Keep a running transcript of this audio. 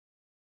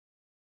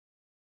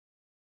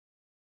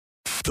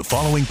The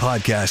following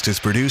podcast is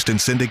produced and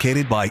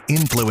syndicated by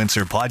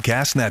Influencer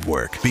Podcast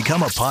Network.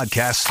 Become a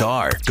podcast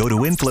star. Go to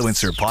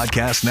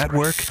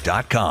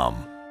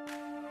influencerpodcastnetwork.com.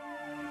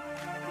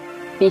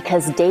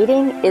 Because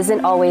dating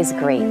isn't always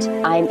great.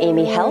 I'm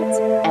Amy Helt,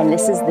 and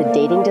this is the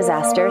Dating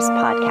Disasters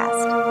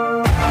Podcast.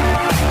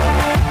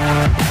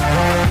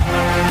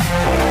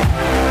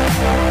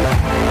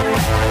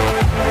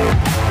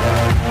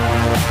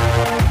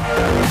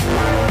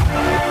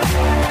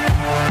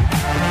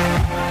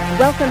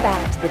 Welcome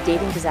back to the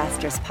Dating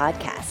Disasters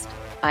Podcast.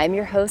 I'm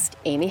your host,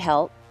 Amy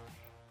Helt,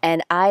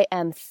 and I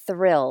am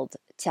thrilled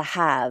to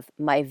have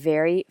my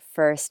very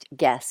first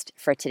guest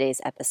for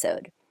today's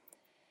episode.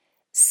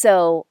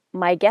 So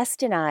my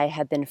guest and I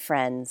have been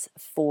friends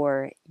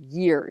for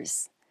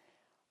years,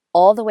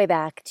 all the way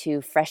back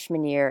to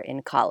freshman year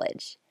in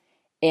college.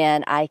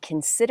 And I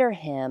consider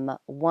him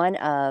one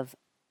of,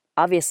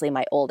 obviously,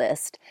 my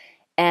oldest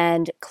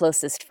and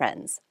closest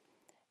friends.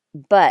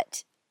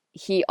 But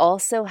he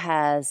also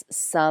has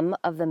some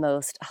of the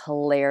most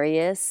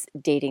hilarious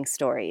dating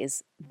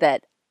stories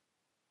that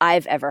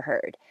I've ever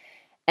heard.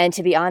 And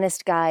to be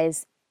honest,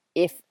 guys,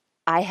 if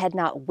I had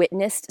not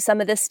witnessed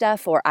some of this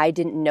stuff or I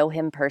didn't know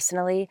him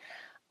personally,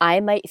 I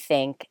might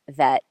think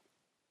that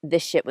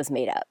this shit was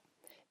made up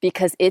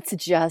because it's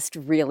just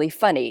really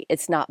funny.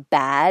 It's not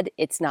bad.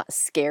 It's not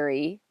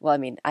scary. Well, I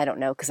mean, I don't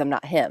know because I'm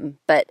not him,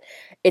 but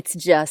it's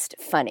just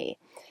funny.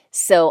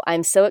 So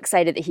I'm so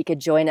excited that he could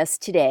join us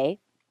today.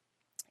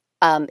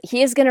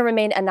 He is going to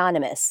remain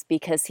anonymous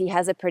because he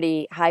has a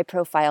pretty high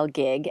profile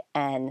gig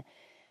and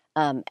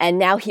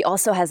now he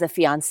also has a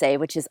fiance,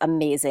 which is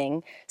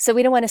amazing. So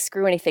we don't want to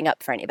screw anything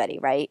up for anybody,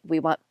 right? We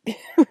want we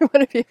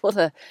want to be able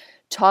to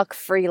talk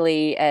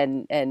freely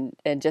and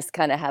just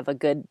kind of have a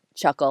good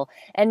chuckle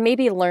and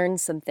maybe learn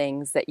some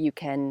things that you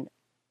can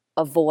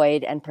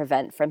avoid and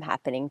prevent from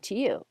happening to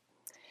you.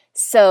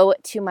 So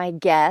to my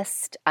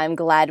guest, I'm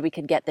glad we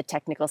could get the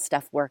technical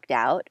stuff worked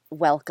out.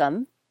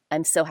 Welcome.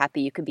 I'm so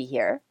happy you could be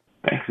here.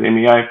 Thanks,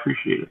 Amy. I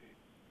appreciate it.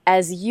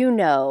 As you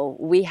know,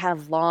 we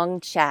have long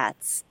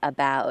chats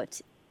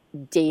about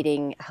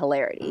dating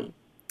hilarity.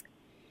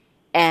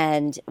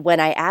 And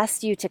when I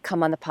asked you to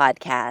come on the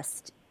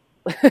podcast,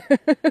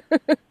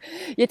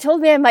 you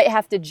told me I might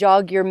have to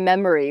jog your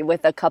memory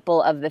with a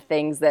couple of the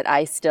things that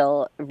I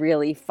still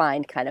really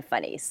find kind of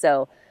funny.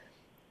 So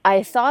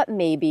I thought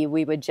maybe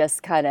we would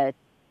just kind of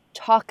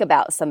talk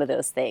about some of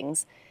those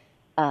things,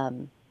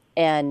 and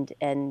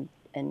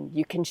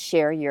you can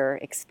share your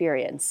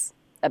experience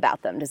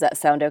about them. Does that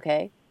sound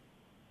okay?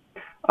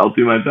 I'll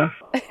do my best.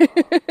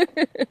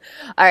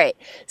 All right.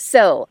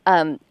 So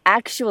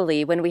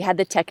actually, when we had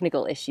the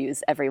technical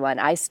issues, everyone,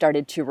 I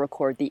started to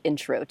record the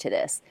intro to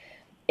this.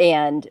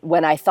 And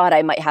when I thought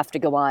I might have to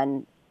go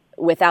on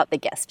without the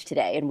guest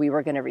today, and we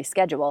were going to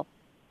reschedule.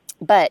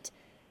 But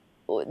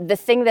the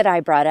thing that I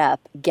brought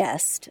up,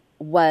 guest,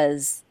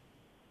 was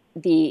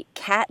the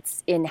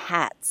cats in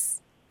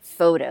hats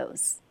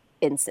photos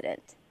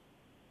incident.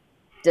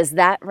 Does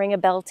that ring a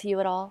bell to you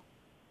at all?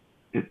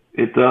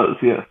 It does,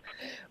 yes.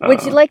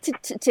 Would you like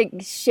to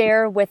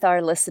share with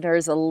our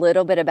listeners a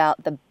little bit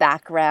about the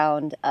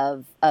background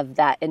of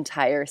that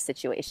entire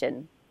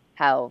situation,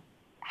 how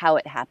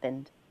it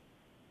happened?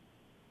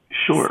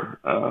 Sure.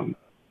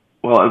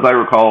 Well, as I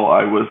recall,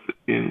 I was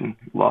in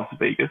Las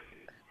Vegas.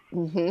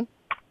 Mm-hmm.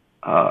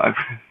 I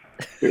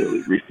was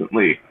fairly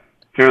recently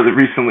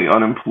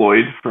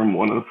unemployed from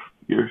one of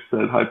your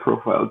said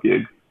high-profile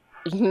gigs,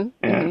 mm-hmm.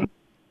 and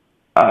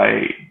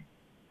I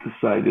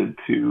decided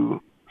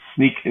to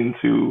sneak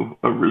into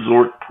a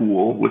resort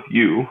pool with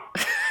you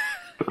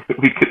so that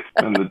we could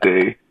spend the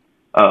day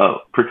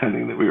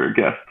pretending that we were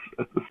guests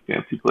at this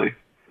fancy place.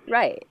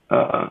 Right.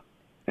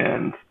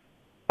 And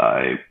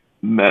I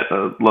met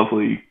a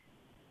lovely,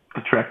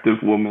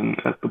 attractive woman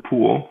at the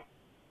pool,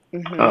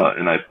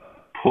 and I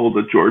pulled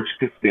a George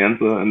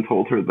Costanza and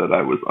told her that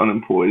I was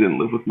unemployed and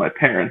lived with my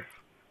parents.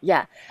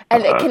 Yeah.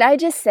 And can I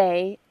just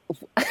say,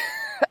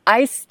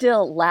 I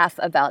still laugh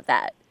about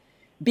that.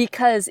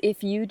 Because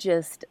if you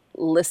just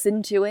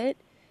listen to it,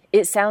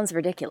 it sounds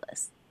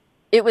ridiculous.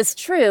 It was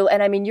true,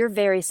 and I mean, you're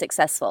very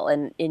successful,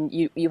 and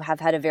you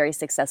have had a very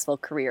successful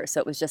career, so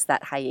it was just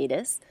that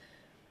hiatus.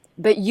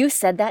 But you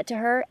said that to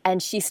her,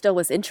 and she still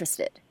was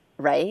interested,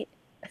 right?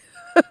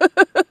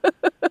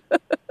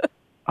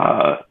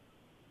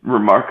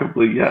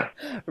 Remarkably, yes.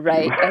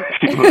 Right.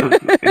 She was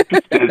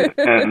interested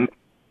and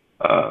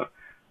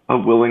a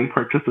willing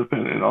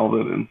participant in all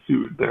that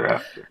ensued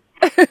thereafter.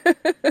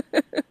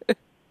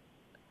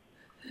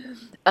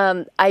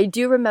 I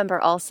do remember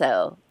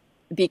also,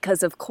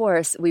 because of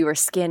course we were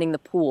scanning the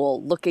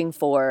pool looking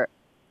for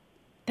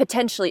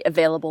potentially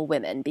available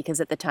women, because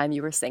at the time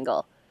you were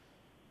single.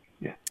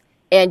 Yeah.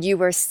 And you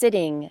were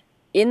sitting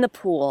in the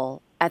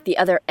pool at the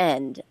other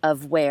end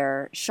of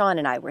where Sean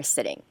and I were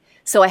sitting.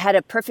 So I had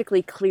a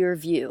perfectly clear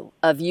view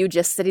of you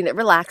just sitting there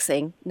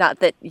relaxing. Not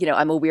that,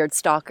 I'm a weird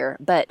stalker,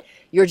 but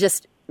you're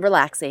just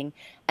relaxing.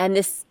 And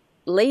this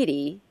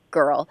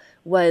girl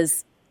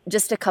was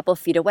just a couple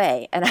feet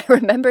away. And I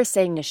remember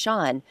saying to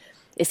Sean,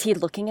 is he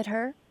looking at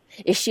her?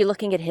 Is she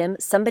looking at him?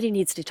 Somebody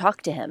needs to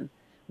talk to him.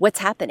 What's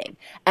happening?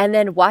 And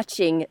then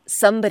watching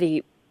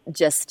somebody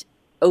just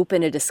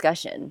open a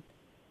discussion,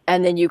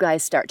 and then you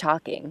guys start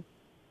talking.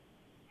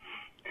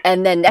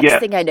 And then next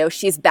thing I know,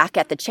 she's back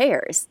at the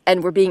chairs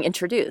and we're being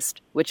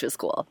introduced, which was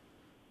cool.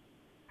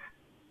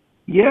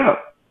 Yeah.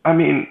 I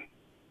mean,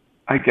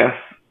 I guess,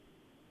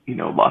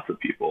 lots of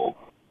people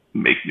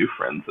make new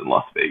friends in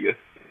Las Vegas.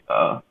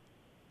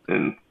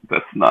 And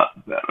that's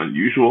not that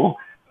unusual.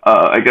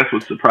 I guess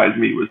what surprised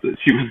me was that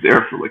she was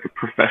there for like a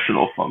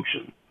professional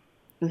function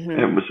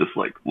and was just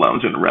like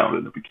lounging around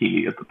in a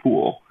bikini at the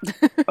pool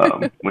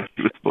when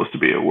she was supposed to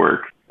be at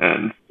work.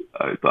 And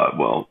I thought,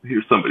 well,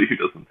 here's somebody who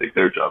doesn't take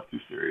their job too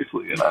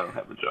seriously, and I don't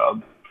have a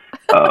job.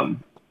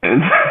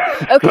 And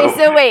okay,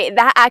 so wait,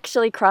 that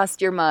actually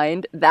crossed your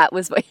mind? That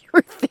was what you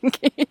were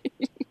thinking?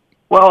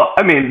 Well,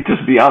 I mean,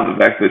 just beyond the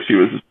fact that she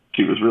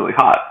was really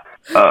hot.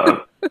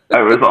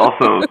 I was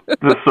also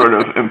just sort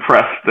of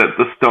impressed at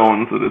the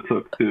stones that it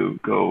took to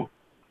go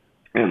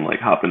and like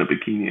hop in a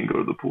bikini and go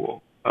to the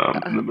pool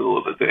in the middle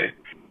of the day.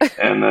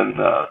 And then,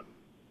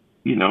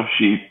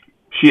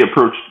 she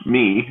approached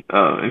me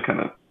and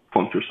kind of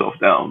plunked herself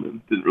down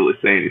and didn't really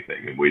say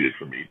anything and waited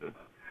for me to,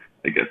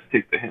 I guess,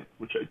 take the hint,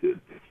 which I did.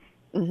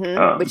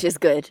 Which is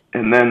good.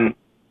 And then,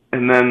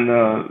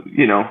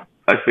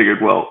 I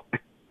figured, well,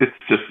 it's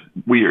just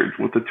weird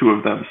with the two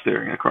of them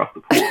staring across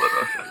the pool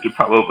at us. I should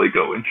probably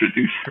go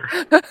introduce her.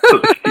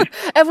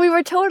 And we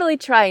were totally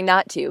trying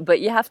not to,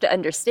 but you have to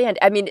understand.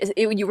 I mean,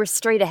 you were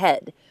straight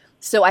ahead,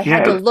 so I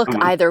had to look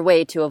either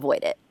way to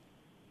avoid it.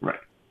 Right.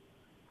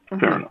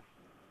 Fair enough.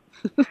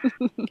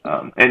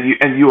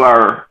 And you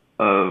are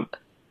an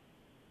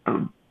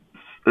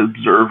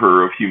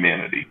observer of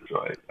humanity,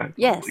 so I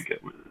totally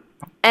get what.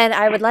 And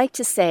I would like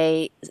to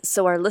say,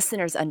 so our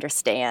listeners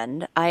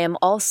understand, I am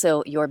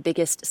also your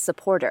biggest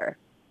supporter.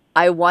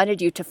 I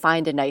wanted you to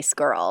find a nice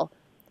girl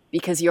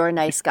because you're a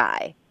nice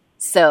guy.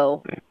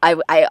 So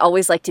I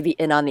always like to be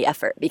in on the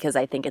effort because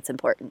I think it's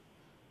important.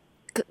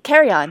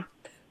 Carry on.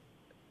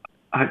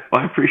 I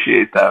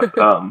appreciate that.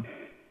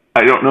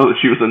 I don't know that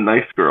she was a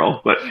nice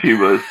girl, but she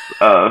was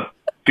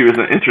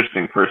an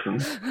interesting person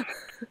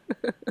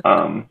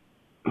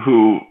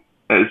who,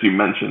 as you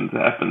mentioned,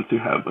 happened to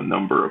have a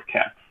number of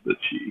cats that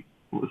she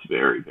was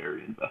very,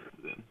 very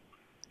invested in.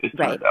 It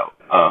turned out.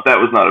 That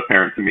was not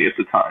apparent to me at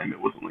the time. It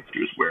wasn't like she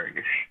was wearing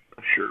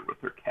a shirt with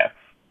her cats,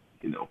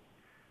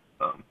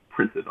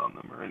 printed on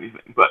them or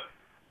anything. But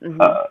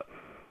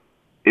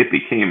it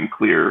became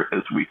clear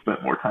as we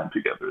spent more time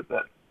together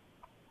that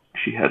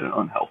she had an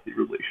unhealthy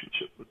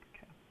relationship with the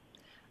cats.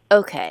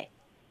 Okay.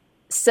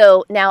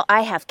 So now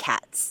I have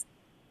cats,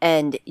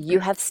 and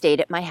you have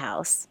stayed at my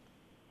house.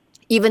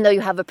 Even though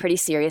you have a pretty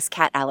serious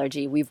cat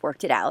allergy, we've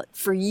worked it out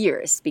for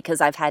years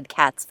because I've had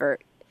cats for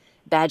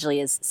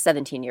Badgley is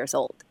 17 years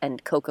old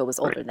and Coco was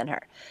older than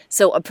her.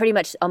 So pretty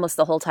much almost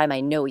the whole time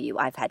I know you,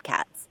 I've had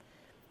cats.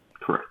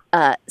 Correct.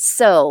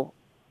 So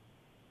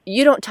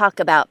you don't talk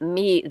about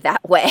me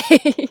that way.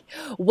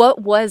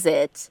 What was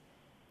it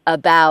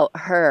about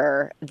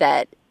her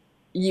that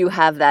you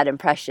have that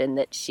impression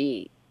that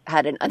she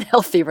had an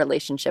unhealthy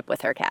relationship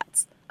with her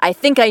cats? I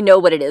think I know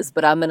what it is,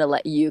 but I'm going to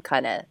let you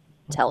kind of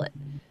tell it.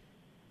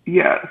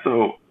 Yeah,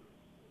 so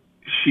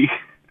she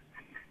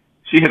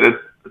had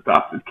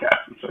adopted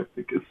cats, which I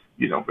think is,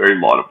 very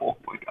laudable.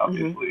 Like,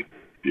 obviously,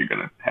 if you're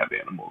going to have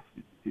animals,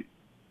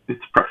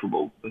 it's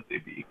preferable that they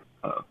be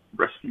a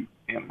rescue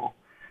animal.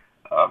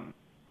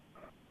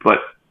 But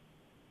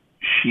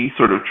she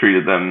sort of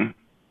treated them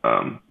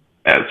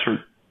as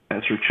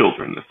her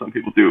children, as some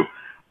people do,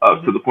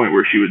 to the point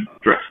where she would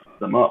dress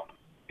them up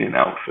in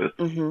outfits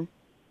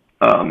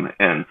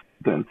and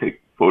then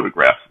take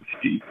photographs, which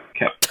she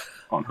kept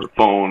on her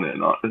phone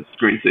and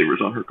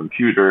screensavers on her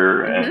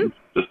computer and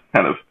just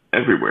kind of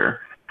everywhere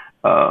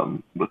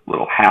with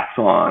little hats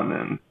on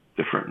and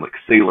different like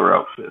sailor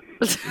outfits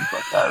and things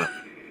like that.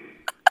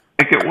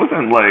 Like it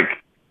wasn't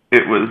like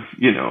it was,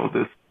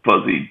 this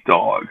fuzzy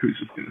dog who's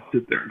just going to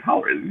sit there and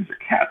tolerate it. These are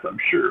cats, I'm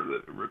sure,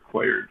 that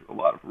required a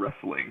lot of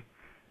wrestling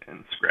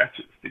and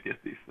scratches to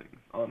get these things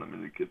on them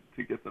and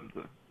to get them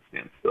to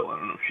stand still. I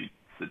don't know if she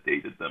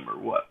sedated them or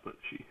what, but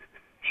she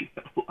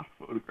had a lot of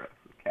photographs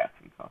of cats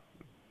in costume.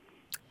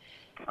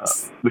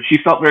 But she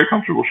felt very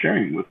comfortable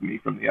sharing with me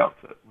from the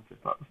outset, which I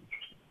thought was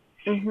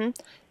interesting.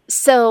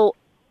 So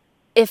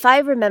if I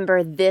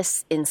remember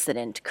this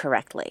incident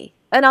correctly,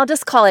 and I'll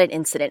just call it an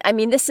incident. I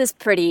mean, this is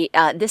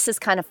this is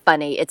kind of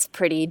funny. It's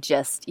pretty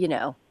just,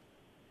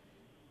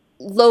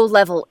 low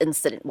level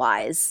incident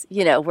wise.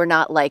 We're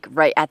not like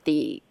right at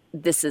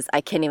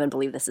I can't even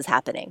believe this is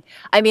happening.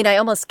 I mean, I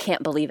almost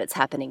can't believe it's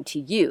happening to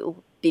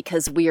you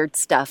because weird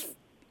stuff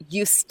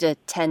used to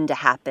tend to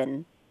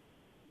happen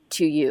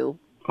to you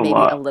maybe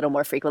a little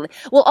more frequently.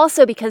 Well,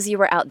 also because you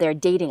were out there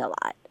dating a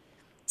lot.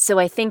 So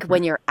I think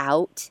when you're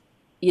out,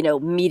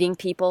 meeting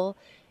people,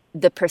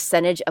 the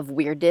percentage of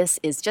weirdness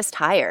is just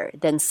higher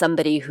than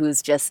somebody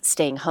who's just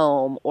staying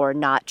home or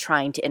not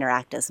trying to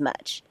interact as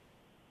much.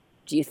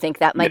 Do you think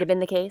that might have been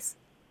the case?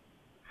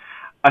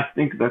 I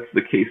think that's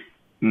the case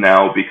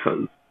now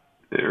because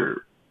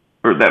or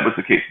that was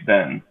the case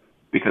then,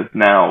 because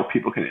now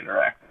people can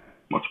interact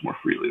much more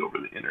freely over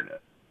the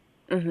internet.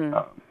 Mm-hmm.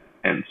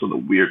 And so the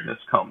weirdness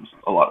comes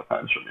a lot of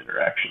times from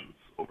interactions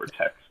over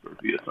text or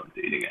via some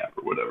dating app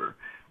or whatever.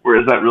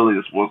 Whereas that really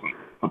just wasn't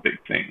a big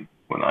thing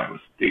when I was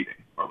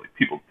dating, or like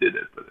people did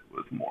it, but it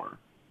was more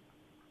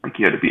like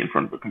you had to be in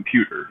front of a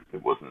computer.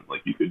 It wasn't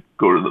like you could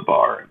go to the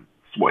bar and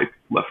swipe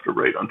left or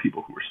right on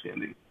people who were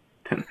standing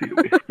 10 feet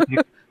away from you.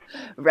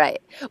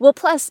 Right. Well,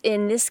 plus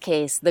in this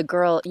case, the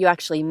girl, you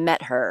actually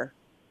met her.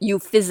 You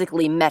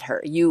physically met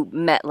her. You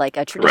met like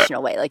a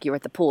traditional way, like you were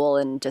at the pool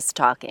and just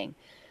talking.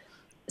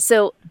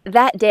 So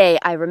that day,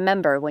 I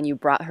remember when you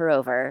brought her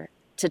over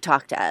to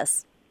talk to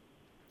us,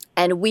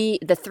 and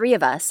the three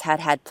of us,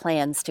 had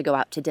plans to go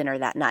out to dinner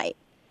that night.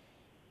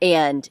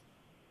 And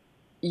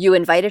you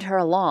invited her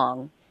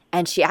along,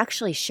 and she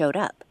actually showed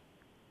up.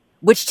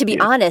 Which, to be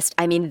honest,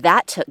 I mean,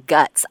 that took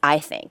guts, I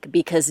think,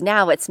 because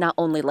now it's not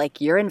only like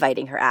you're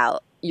inviting her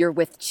out, you're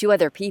with two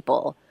other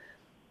people,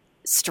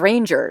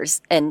 strangers,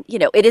 and,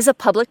 it is a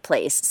public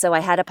place. So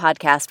I had a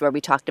podcast where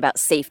we talked about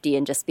safety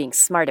and just being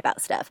smart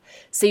about stuff.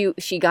 So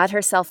she got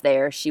herself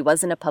there. She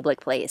was in a public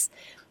place.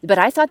 But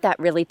I thought that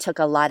really took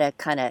a lot of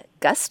kind of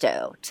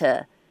gusto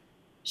to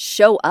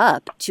show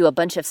up to a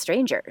bunch of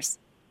strangers.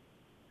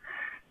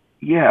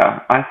 Yeah,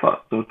 I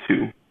thought so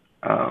too.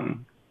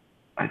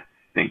 I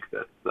think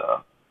that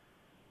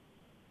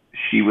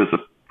she was a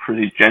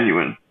pretty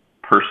genuine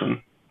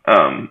person,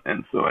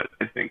 and so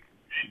I think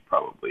she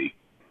probably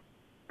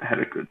had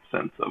a good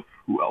sense of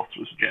who else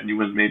was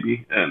genuine,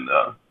 maybe, and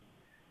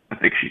I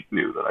think she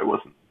knew that I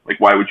wasn't, like,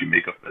 why would you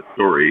make up that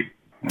story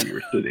when you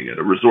were sitting at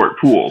a resort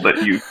pool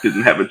that you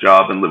didn't have a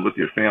job and live with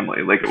your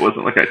family? Like, it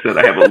wasn't like I said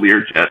I have a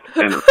Learjet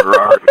and a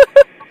Ferrari.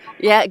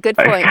 Yeah, good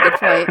point, good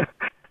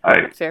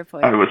point. Fair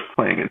point. I was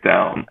playing it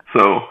down.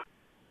 So,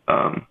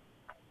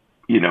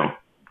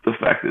 the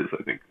fact is,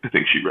 I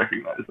think she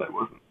recognized I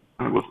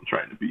wasn't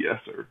trying to BS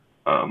her.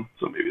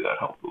 So maybe that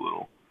helped a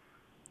little.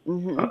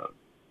 Mm-hmm.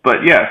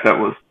 But yeah,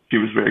 she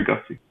was very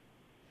gutsy.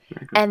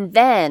 And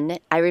then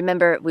I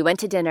remember we went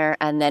to dinner,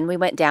 and then we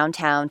went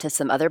downtown to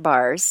some other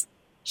bars.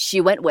 She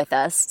went with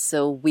us,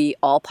 so we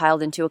all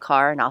piled into a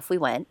car and off we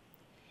went.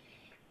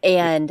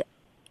 And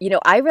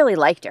I really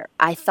liked her.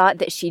 I thought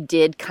that she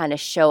did kind of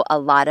show a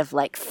lot of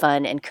like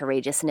fun and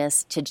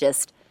courageousness to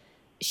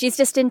she's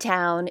just in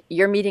town.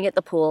 You're meeting at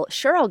the pool.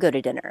 Sure, I'll go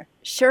to dinner.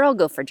 Sure, I'll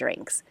go for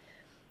drinks.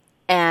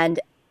 And,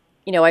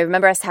 I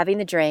remember us having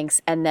the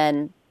drinks and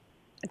then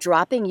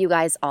dropping you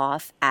guys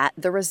off at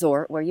the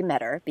resort where you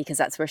met her, because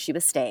that's where she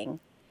was staying.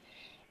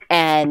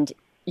 And,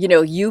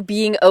 you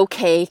being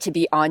okay to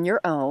be on your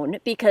own,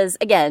 because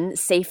again,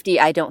 safety,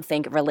 I don't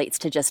think relates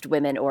to just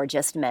women or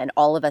just men.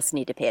 All of us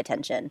need to pay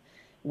attention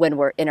when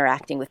we're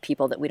interacting with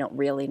people that we don't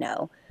really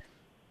know.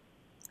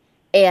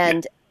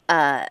 And,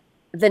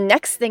 the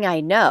next thing I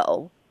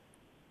know,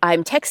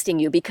 I'm texting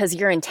you because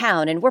you're in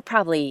town, and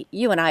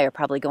you and I are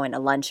probably going to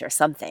lunch or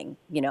something,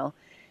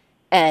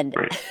 and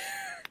right.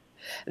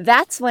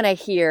 That's when I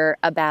hear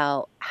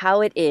about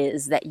how it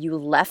is that you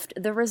left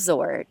the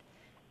resort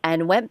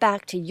and went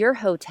back to your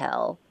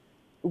hotel,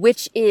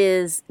 which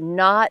is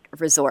not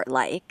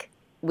resort-like.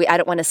 I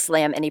don't want to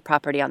slam any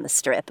property on the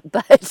Strip,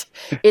 but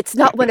it's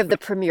not one of the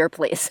premier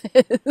places.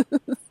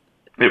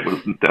 It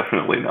was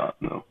definitely not,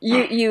 no.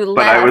 You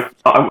left.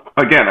 But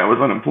I was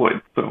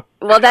unemployed, so.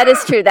 Well, that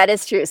is true. That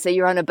is true. So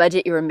you were on a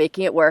budget. You were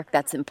making it work.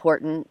 That's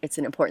important. It's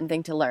an important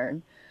thing to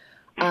learn.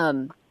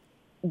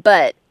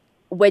 But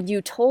when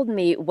you told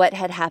me what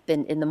had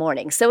happened in the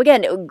morning, so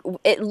again,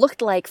 it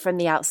looked like from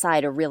the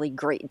outside a really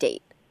great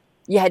date.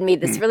 You had made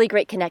this really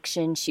great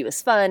connection. She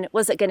was fun.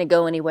 Was it going to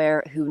go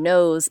anywhere? Who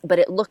knows? But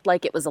it looked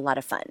like it was a lot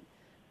of fun.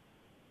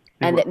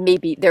 And that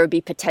maybe there would be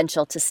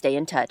potential to stay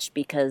in touch,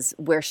 because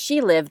where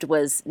she lived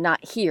was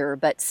not here,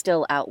 but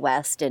still out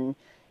west. And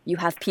you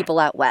have people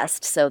out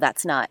west, so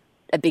that's not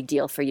a big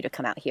deal for you to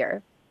come out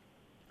here.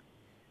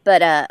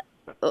 But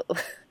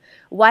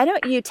why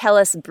don't you tell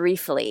us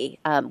briefly,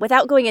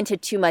 without going into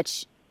too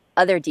much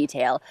other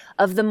detail,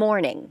 of the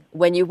morning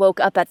when you woke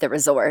up at the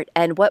resort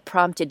and what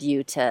prompted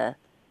you to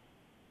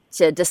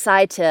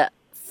decide to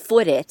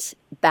foot it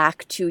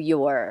back to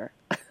your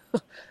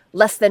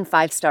less than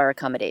 5-star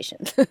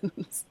accommodations?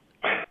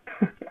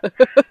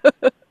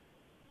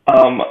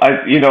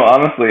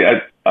 Honestly,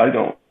 I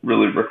don't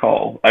really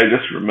recall. I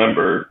just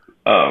remember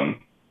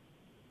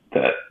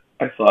that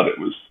I thought it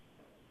was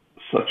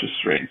such a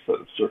strange set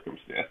of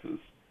circumstances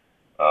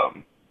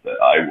that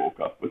I woke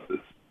up with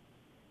this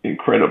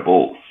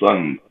incredible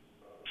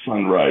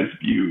sunrise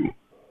view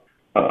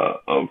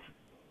of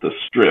the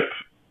Strip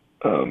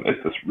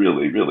at this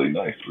really, really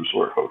nice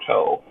resort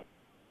hotel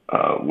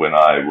when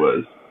I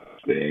was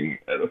staying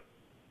at a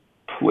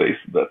place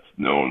that's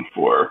known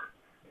for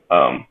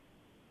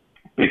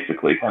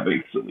basically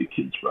having silly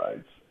kids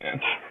rides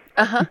and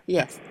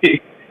yes,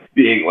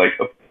 being like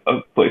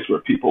a place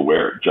where people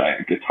wear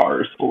giant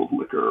guitars full of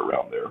liquor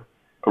around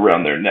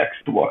their necks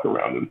to walk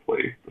around and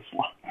play the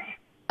slots.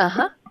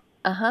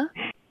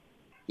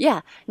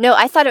 Yeah. No,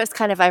 I thought it was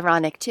kind of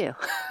ironic too.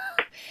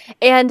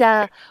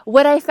 And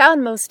what I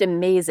found most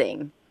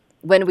amazing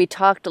when we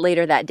talked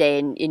later that day,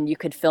 and you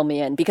could fill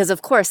me in, because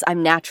of course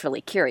I'm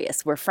naturally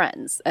curious. We're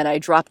friends, and I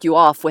dropped you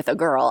off with a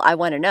girl. I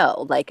want to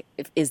know, like,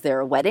 is there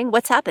a wedding?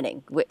 What's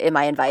happening? Am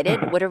I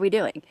invited? What are we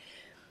doing?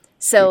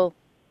 So,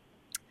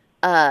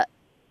 uh,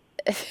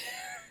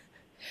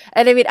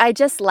 and I mean, I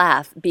just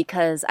laugh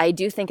because I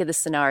do think of the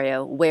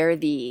scenario where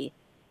the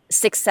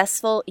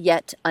successful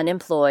yet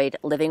unemployed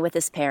living with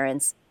his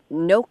parents,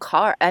 no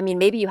car. I mean,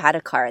 maybe you had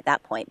a car at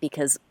that point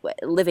because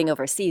living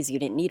overseas, you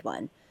didn't need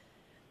one.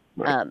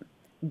 Right.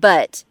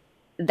 But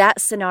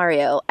that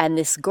scenario and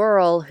this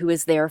girl who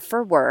is there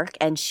for work,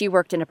 and she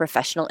worked in a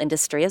professional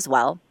industry as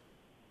well,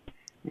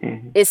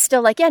 is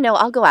still like, yeah, no,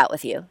 I'll go out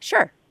with you.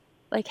 Sure.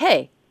 Like,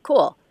 hey,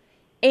 cool.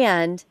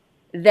 And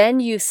then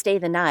you stay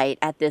the night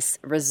at this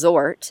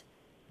resort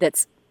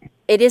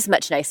it is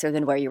much nicer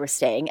than where you were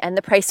staying, and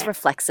the price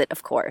reflects it,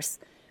 of course.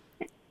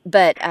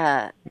 But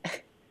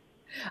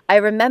I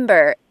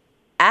remember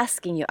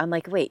asking you, I'm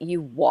like, wait,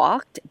 you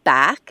walked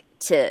back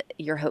to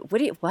your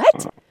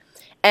what?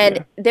 And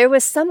Yeah. there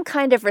was some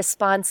kind of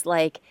response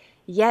like,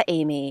 yeah,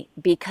 Amy,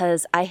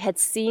 because I had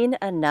seen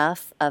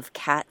enough of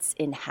cats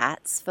in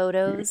hats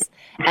photos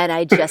and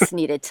I just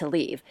needed to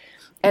leave.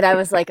 And I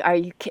was like, are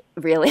you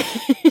really?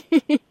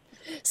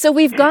 So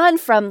we've gone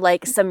from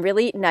like some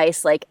really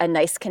nice, like a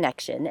nice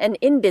connection. And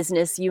in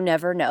business, you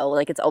never know.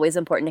 Like it's always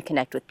important to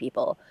connect with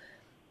people.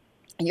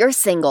 You're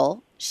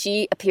single.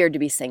 She appeared to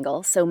be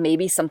single. So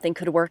maybe something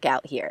could work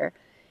out here.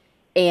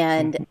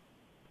 And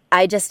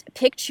I just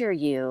picture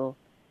you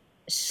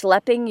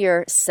schlepping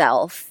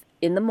yourself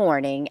in the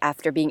morning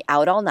after being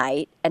out all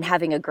night and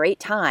having a great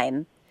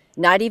time,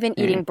 not even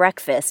eating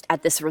breakfast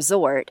at this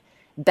resort,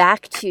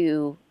 back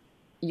to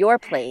your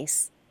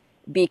place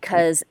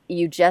because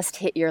you just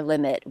hit your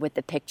limit with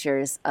the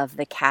pictures of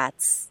the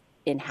cats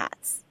in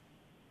hats.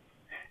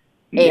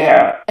 And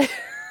Yeah.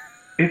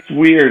 It's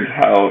weird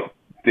how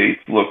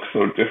dates look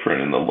so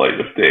different in the light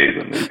of day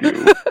than they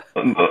do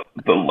on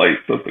the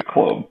lights of the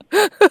club.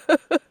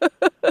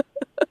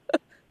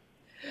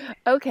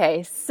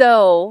 okay,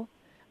 so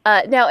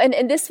now,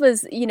 and this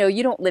was, you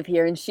don't live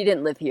here and she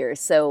didn't live here.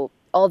 So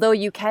although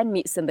you can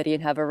meet somebody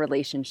and have a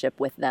relationship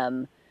with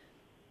them,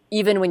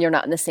 even when you're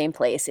not in the same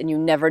place and you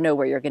never know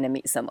where you're going to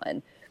meet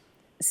someone.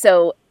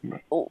 So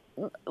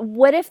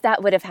what if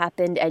that would have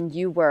happened and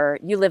you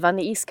live on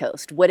the East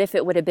Coast? What if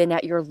it would have been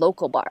at your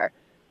local bar?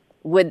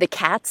 Would the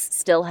cats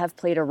still have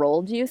played a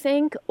role, do you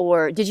think?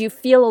 Or did you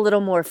feel a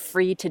little more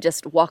free to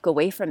just walk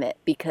away from it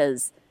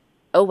because,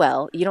 oh,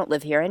 well, you don't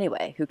live here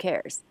anyway. Who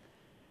cares?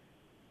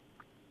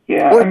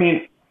 Yeah, I Or,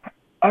 mean,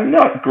 I'm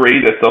not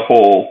great at the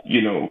whole,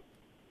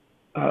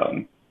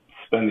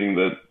 spending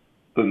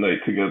the night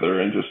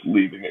together and just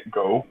leaving it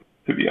go.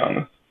 To be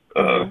honest,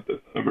 mhm.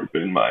 that's never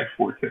been my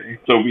forte.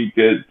 So we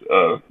did,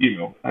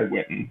 I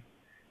went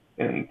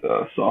and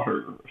saw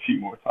her a few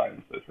more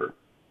times at her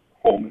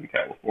home in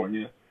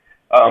California,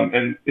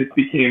 and it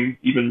became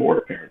even more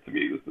apparent to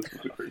me that this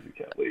was a crazy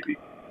cat lady.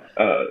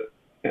 Uh,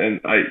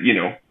 and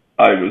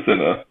I was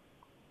in a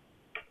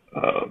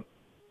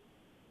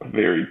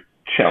very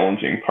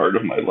challenging part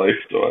of my life,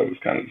 so I was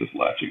kind of just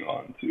latching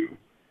on to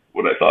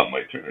what I thought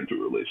might turn into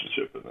a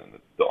relationship, and then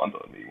it dawned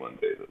on me one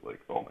day that, like,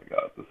 oh my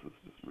god, this is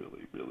just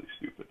really, really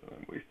stupid, and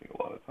I'm wasting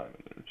a lot of time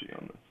and energy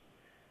on this.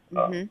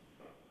 Mhm.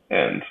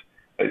 And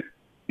I,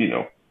 you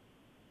know,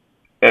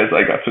 as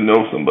I got to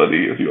know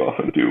somebody, as you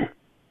often do,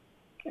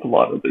 a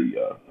lot of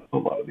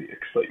the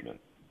excitement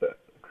that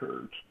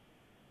occurred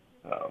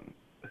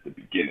at the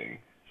beginning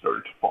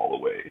started to fall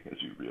away as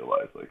you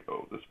realize, like,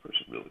 oh, this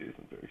person really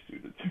isn't very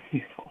suited to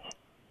me at all.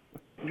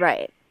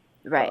 Right.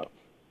 Uh, Right.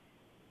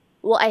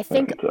 Well,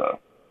 and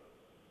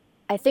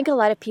I think a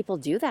lot of people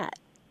do that.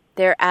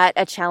 They're at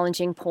a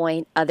challenging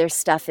point, other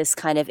stuff is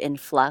kind of in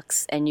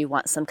flux and you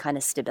want some kind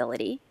of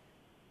stability.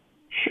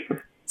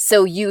 Sure,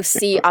 So you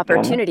see that's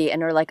normal. opportunity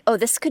and are like, "Oh,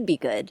 this could be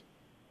good."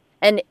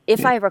 And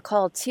if Yeah, I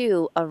recall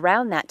too,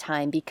 around that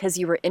time because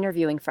you were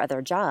interviewing for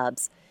other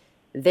jobs,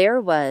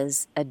 there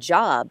was a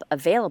job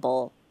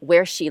available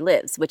where she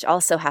lives, which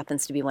also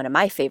happens to be one of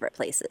my favorite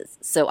places.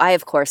 So I,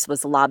 of course,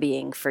 was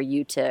lobbying for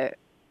you to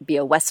be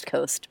a West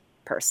Coast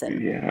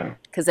person yeah,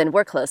 because then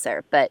we're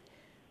closer. But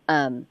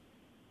um,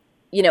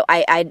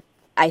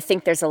 I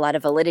think there's a lot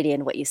of validity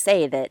in what you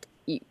say that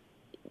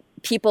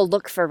people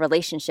look for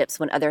relationships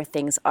when other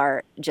things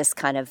are just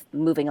kind of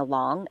moving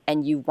along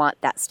and you want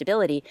that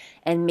stability.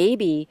 And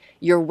maybe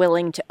you're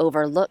willing to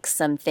overlook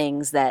some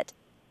things that,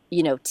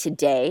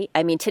 today,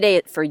 I mean,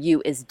 today for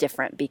you is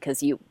different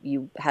because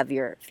you have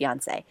your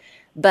fiance.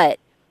 But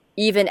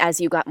even as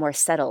you got more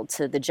settled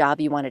to the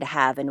job you wanted to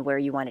have and where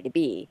you wanted to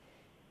be,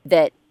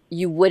 that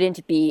you wouldn't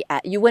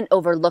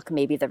overlook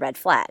maybe the red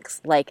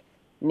flags. Like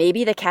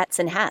maybe the cats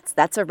and hats,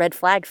 that's a red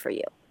flag for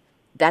you.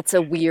 That's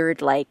a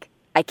weird, like,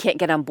 I can't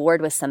get on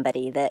board with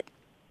somebody that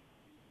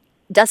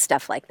does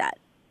stuff like that,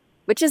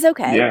 which is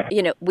okay. yeah.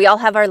 We all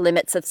have our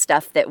limits of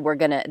stuff that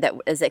that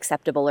is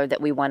acceptable or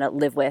that we want to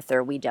live with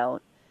or we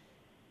don't.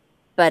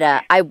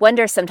 But I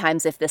wonder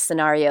sometimes if the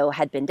scenario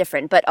had been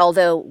different. But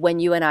although when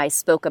you and I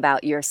spoke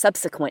about your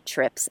subsequent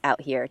trips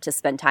out here to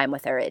spend time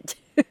with her,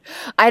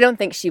 I don't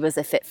think she was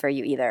a fit for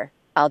you either.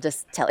 I'll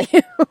just tell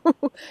you,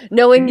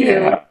 knowing you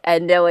Yeah,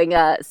 and knowing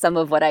some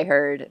of what I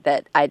heard,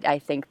 that I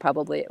think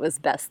probably it was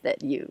best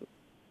that you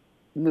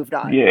moved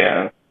on.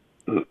 yeah.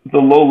 The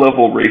low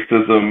level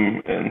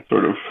racism and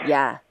sort of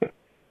Yeah.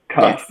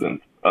 Yes.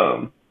 constant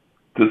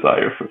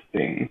desire for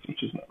things,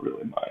 which is not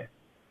really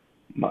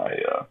my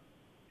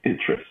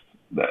interest.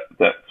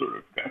 That sort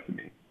of got to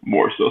me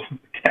more so than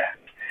the cats.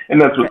 And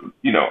that's what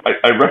Right.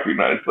 I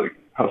recognized like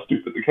how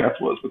stupid the cats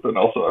was, but then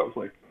also I was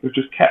like, they're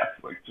just cats.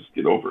 Like, just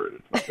get over it.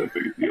 It's not that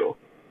big a deal.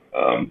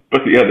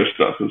 But the other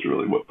stuff is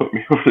really what put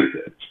me over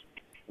the edge.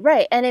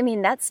 Right. And I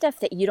mean, that's stuff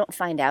that you don't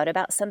find out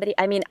about somebody.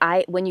 I mean,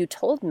 when you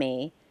told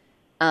me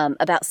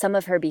about some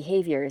of her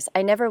behaviors,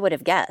 I never would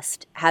have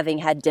guessed, having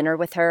had dinner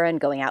with her and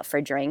going out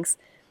for drinks.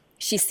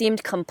 She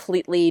seemed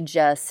completely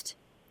just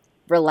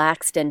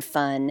relaxed and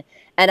fun.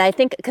 And I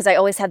think because I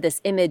always have this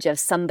image of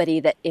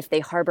somebody that if they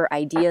harbor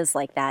ideas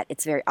like that,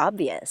 it's very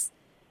obvious.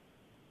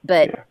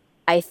 But Yeah,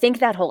 I think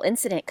that whole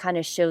incident kind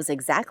of shows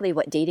exactly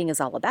what dating is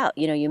all about.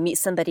 You know, you meet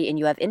somebody and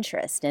you have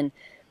interest. And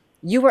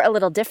you were a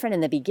little different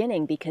in the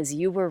beginning because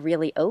you were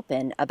really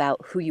open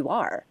about who you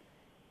are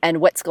and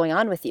what's going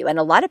on with you. And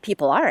a lot of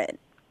people aren't.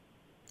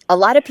 A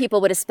lot of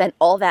people would have spent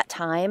all that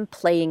time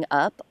playing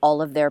up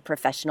all of their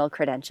professional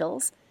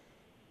credentials.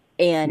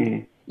 And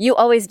mm, you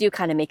always do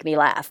kind of make me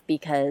laugh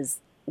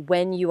because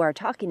when you are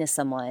talking to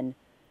someone,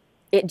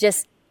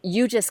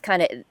 you just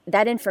kind of,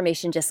 that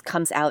information just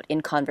comes out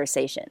in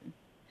conversation.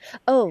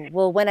 Oh,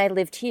 well, when I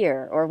lived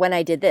here or when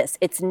I did this,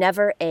 it's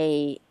never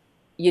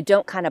you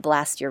don't kind of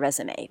blast your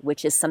resume,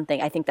 which is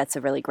something I think that's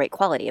a really great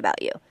quality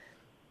about you.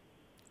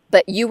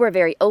 But you were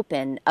very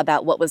open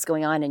about what was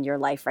going on in your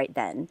life right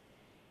then.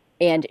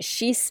 And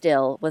she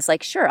still was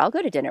like, sure, I'll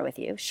go to dinner with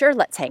you. Sure,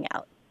 let's hang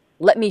out.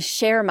 Let me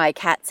share my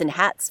cats and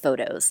hats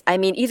photos. I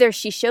mean, either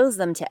she shows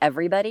them to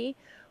everybody,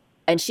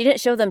 and she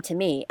didn't show them to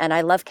me, and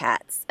I love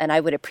cats, and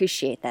I would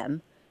appreciate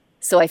them.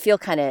 So I feel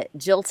kind of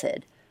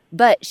jilted.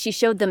 But she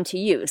showed them to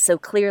you, so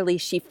clearly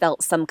she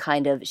felt some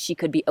kind of, she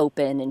could be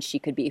open and she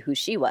could be who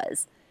she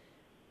was.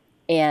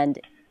 And,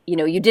 you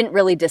know, you didn't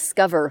really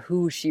discover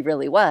who she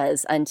really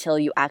was until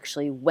you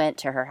actually went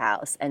to her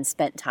house and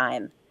spent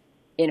time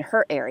in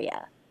her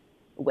area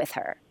with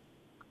her,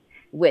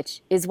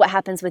 which is what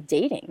happens with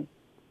dating.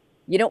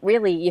 You don't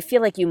really, you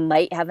feel like you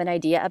might have an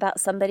idea about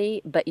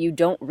somebody, but you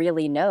don't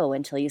really know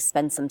until you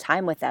spend some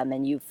time with them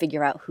and you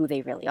figure out who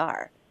they really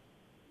are.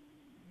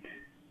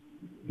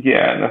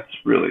 yeah, and that's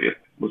really it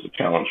was a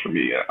challenge for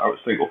me. I was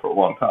single for a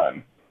long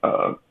time,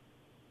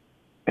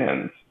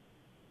 and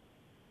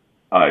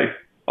I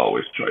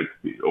always tried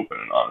to be open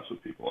and honest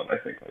with people, and I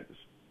think I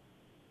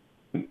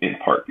just, in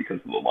part because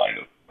of the line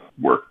of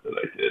work that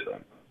I did,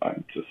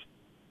 I'm just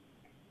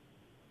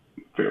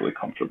fairly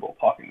comfortable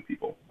talking to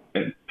people,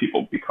 and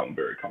people become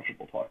very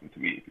comfortable talking to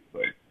me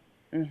because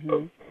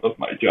Mm-hmm. of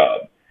my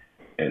job,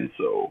 and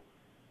so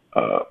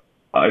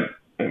I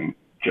am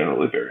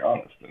generally very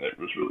honest, and it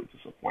was really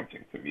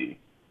disappointing to me.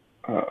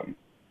 Um,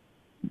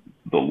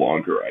 the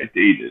longer I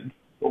dated,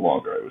 the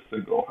longer I was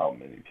single, how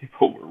many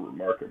people were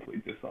remarkably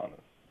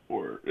dishonest,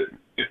 or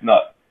if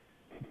not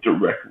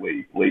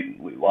directly,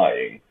 blatantly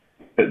lying,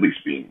 at least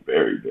being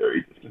very,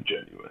 very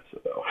disingenuous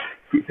about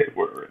who they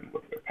were and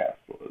what their past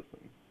was. So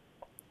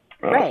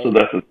Right.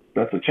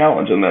 that's a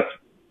challenge, and that's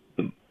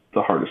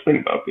the hardest thing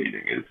about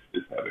dating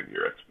is having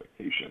your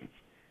expectations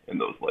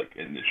and those like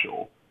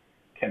initial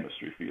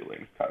chemistry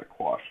feelings kind of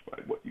quashed by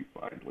what you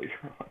find later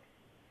on.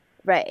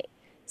 Right.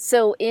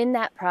 So, in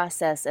that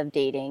process of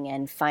dating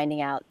and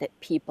finding out that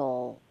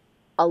people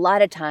a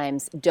lot of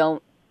times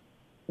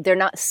they're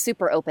not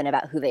super open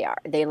about who they are.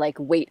 They like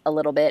wait a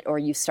little bit or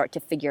you start to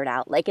figure it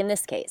out. Like in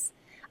this case.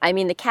 I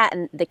mean, the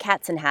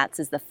cats and hats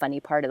is the funny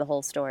part of the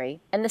whole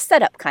story. And the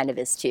setup kind of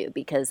is too,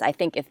 because I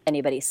think if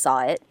anybody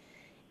saw it,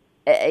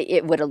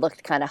 it would have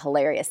looked kind of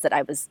hilarious that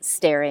I was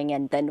staring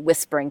and then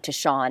whispering to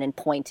Sean and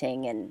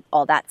pointing and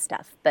all that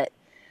stuff. But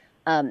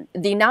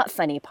the not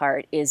funny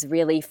part is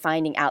really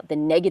finding out the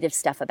negative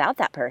stuff about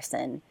that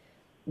person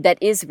that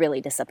is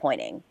really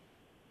disappointing.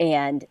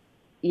 And,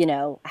 you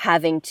know,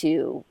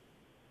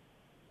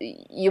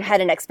 you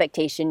had an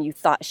expectation, you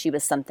thought she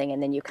was something,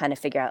 and then you kind of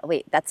figure out,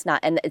 wait, that's not,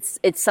 and it's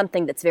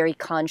something that's very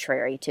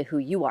contrary to who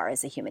you are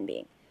as a human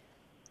being.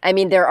 I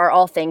mean, there are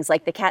all things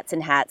like the cats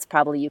and hats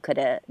probably you could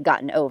have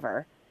gotten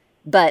over,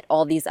 but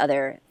all these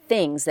other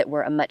things that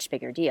were a much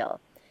bigger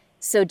deal.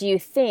 So do you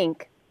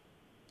think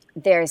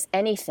there's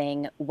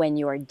anything when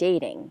you're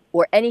dating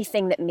or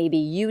anything that maybe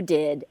you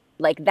did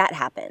like that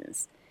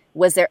happens?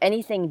 Was there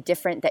anything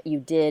different that you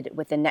did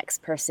with the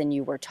next person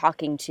you were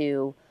talking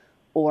to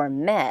or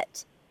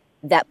met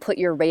that put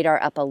your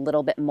radar up a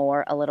little bit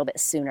more, a little bit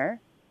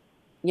sooner?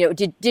 You know,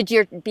 did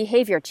your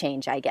behavior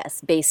change, I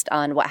guess, based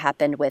on what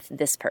happened with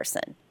this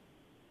person?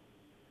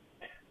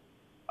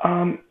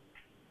 Um,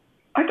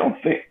 I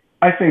don't think.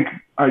 I think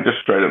I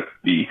just try to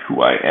be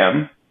who I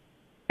am,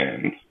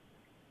 and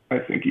I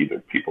think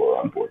either people are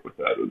on board with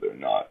that or they're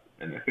not.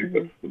 And I think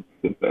Mm-hmm. that's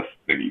the best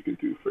thing you can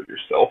do for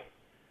yourself.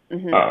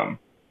 Mm-hmm. Um,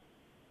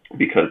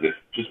 because if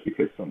just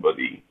because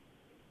somebody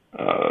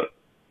uh,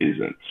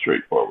 isn't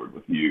straightforward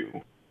with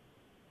you,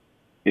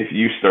 if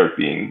you start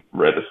being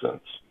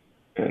reticent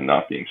and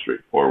not being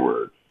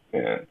straightforward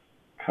and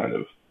kind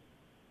of,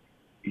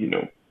 you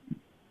know,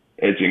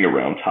 edging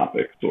around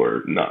topics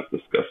or not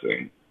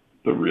discussing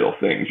the real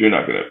things, you're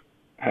not going to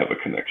have a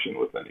connection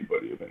with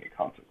anybody of any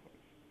consequence.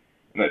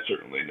 And I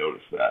certainly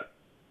noticed that,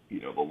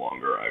 the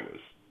longer I was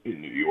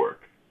in New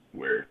York,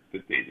 where the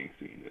dating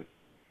scene is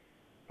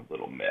a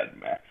little Mad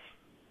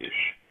Max-ish.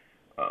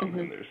 Mm-hmm.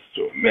 And there's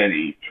so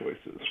many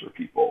choices for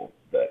people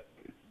that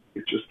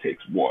it just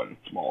takes one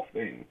small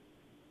thing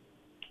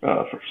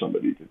for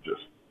somebody to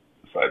just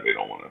decide they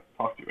don't want to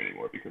talk to you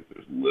anymore because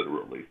there's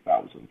literally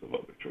thousands of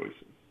other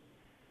choices.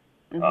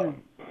 Mm-hmm.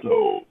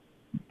 So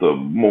the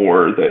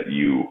more that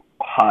you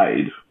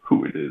hide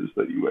who it is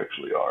that you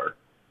actually are,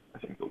 I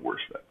think the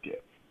worse that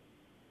gets.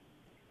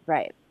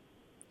 Right.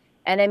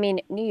 And I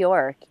mean, New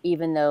York,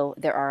 even though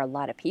there are a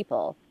lot of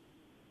people,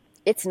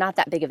 it's not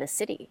that big of a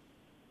city.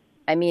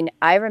 I mean,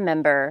 I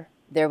remember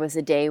there was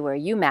a day where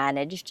you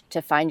managed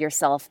to find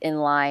yourself in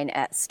line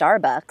at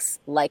Starbucks,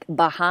 like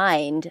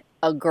behind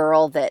a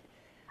girl that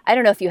I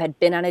don't know if you had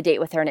been on a date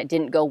with her and it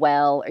didn't go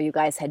well, or you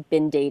guys had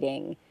been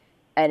dating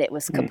and it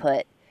was Mm.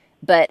 kaput.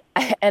 But,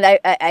 and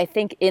I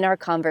think in our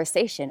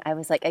conversation, I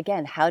was like,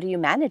 again, how do you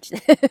manage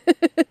this?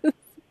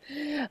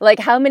 Like,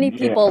 how many Yeah,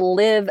 people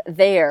live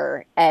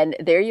there? And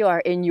there you are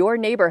in your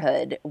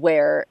neighborhood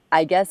where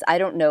I guess, I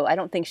don't know, I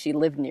don't think she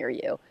lived near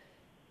you,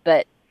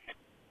 but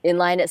in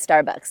line at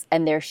Starbucks,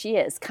 and there she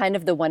is, kind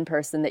of the one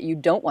person that you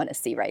don't want to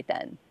see right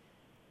then.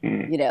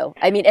 mm.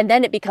 I mean, and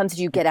then it becomes,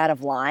 do you get out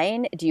of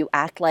line? Do you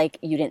act like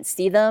you didn't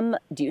see them?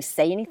 Do you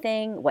say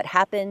anything? What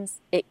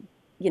happens?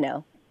 You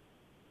know,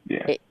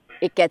 Yeah, it,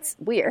 it gets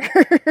weird.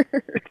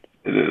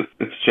 it is.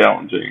 It's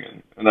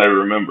challenging, and I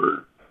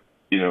remember,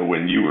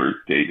 when you were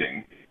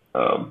dating,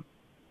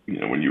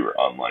 when you were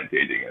online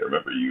dating, I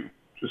remember you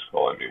just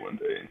calling me one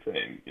day and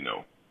saying,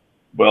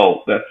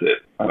 well, that's it.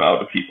 I'm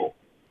out of people.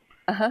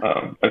 Uh-huh.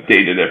 I've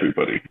dated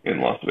everybody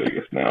in Las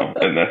Vegas now,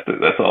 and that's it.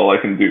 That's all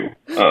I can do.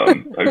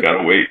 I've got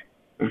to wait.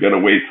 I've got to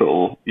wait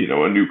till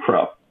a new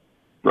crop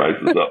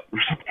rises up or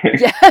something.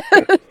 Yeah,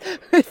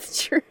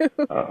 it's true.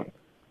 um,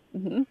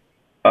 Hmm.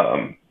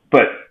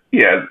 but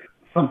yeah,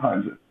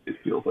 sometimes it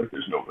feels like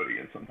there's nobody,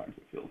 and sometimes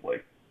it feels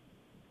like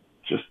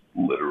just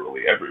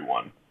literally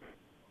everyone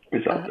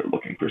is out Uh, there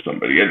looking for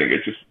somebody. I think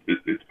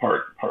it's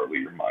partly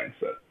your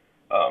mindset.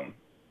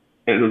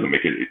 And it doesn't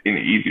make it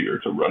any easier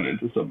to run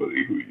into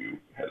somebody who you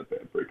had a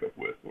bad breakup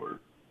with, or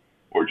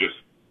just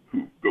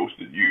who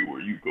ghosted you, or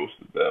you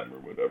ghosted them, or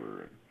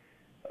whatever. And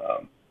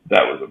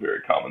that was a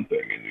very common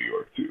thing in New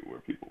York too, where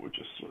people would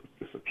just sort of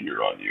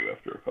disappear on you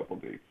after a couple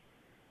of dates,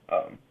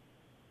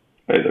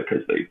 either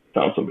because they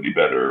found somebody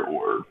better,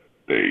 or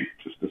they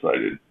just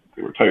decided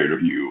they were tired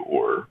of you,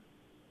 or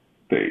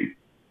they,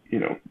 you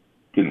know,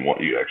 didn't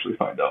want you to actually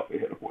find out they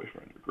had a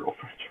boyfriend or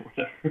girlfriend or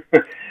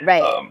whatever.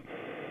 right.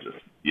 Just,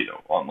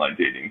 online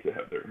dating to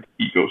have their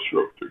ego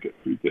stroked or get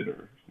free dinner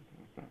or something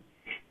like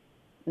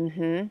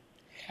Hmm.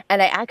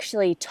 And I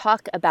actually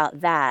talk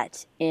about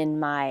that in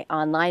my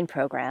online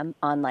program,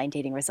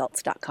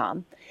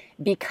 onlinedatingresults.com,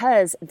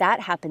 because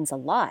that happens a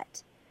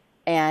lot.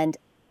 And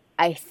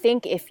I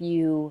think if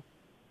you're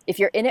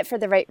in it for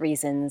the right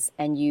reasons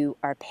and you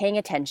are paying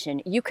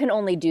attention, you can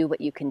only do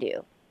what you can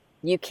do.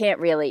 You can't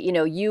really,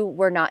 you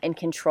were not in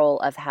control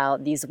of how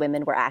these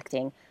women were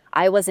acting.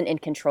 I wasn't in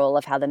control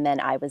of how the men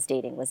I was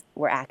dating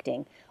were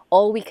acting.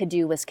 All we could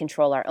do was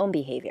control our own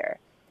behavior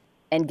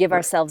and give that. Right.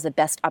 ourselves the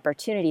best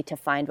opportunity to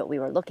find what we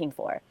were looking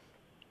for.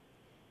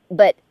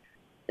 But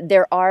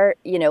there are,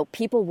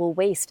 people will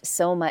waste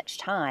so much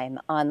time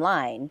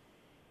online,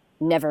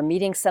 never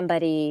meeting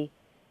somebody,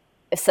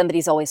 if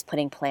somebody's always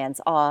putting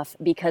plans off,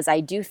 because I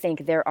do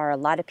think there are a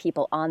lot of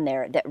people on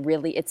there that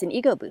really, it's an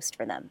ego boost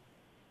for them.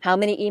 How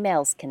many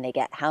emails can they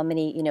get? How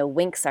many,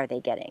 winks are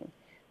they getting?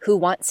 Who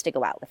wants to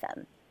go out with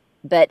them?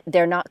 But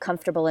they're not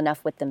comfortable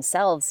enough with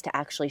themselves to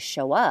actually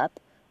show up,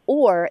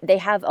 or they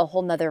have a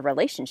whole nother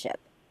relationship.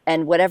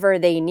 And whatever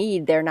they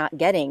need, they're not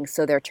getting.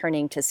 So they're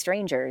turning to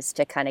strangers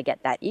to kind of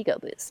get that ego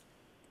boost,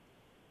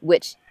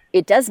 which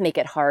it does make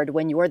it hard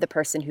when you're the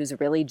person who's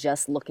really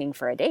just looking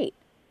for a date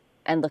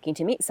and looking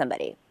to meet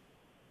somebody.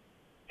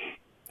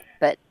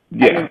 But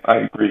I Yeah, mean, I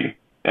agree.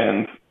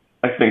 And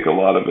I think a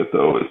lot of it,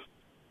 though, is,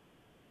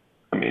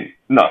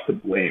 not to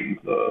blame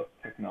the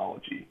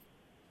technology,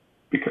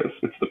 because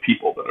it's the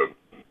people that are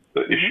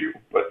the mhm, issue,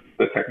 but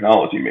the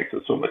technology makes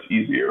it so much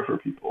easier for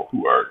people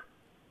who are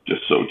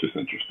just so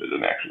disinterested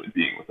in actually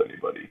being with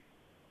anybody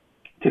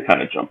to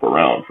kind of jump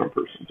around from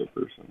person to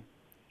person.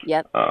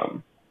 yep,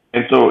 Um,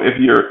 and so if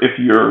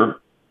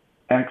you're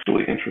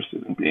actually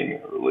interested in being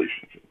in a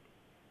relationship,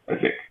 I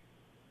think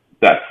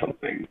that's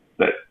something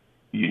that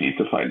you need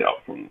to find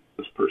out from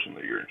this person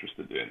that you're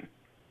interested in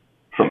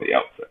from the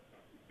outset,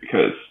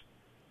 because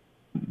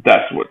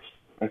that's what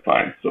I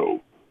find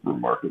so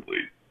remarkably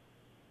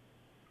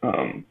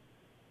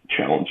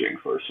challenging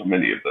for so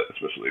many of the,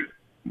 especially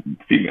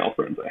female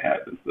friends I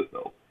have, is that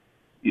they'll,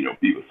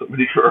 be with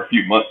somebody for a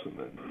few months and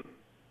then,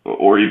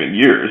 or even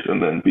years,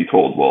 and then be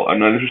told, well, I'm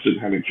not interested in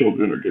having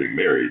children or getting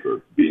married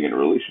or being in a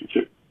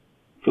relationship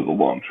for the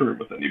long term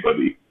with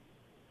anybody.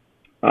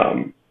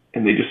 And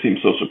they just seem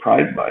so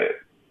surprised by it.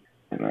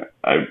 And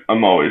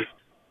I'm always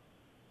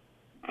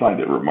find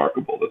it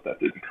remarkable that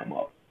didn't come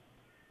up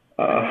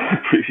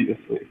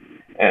previously.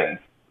 And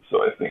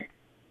so I think,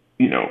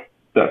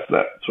 that's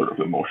that sort of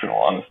emotional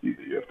honesty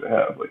that you have to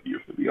have. Like, you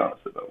have to be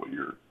honest about what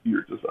your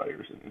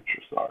desires and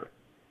interests are,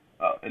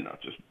 and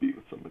not just be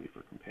with somebody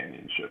for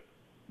companionship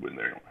when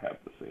they don't have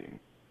the same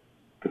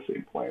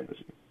plan as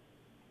you.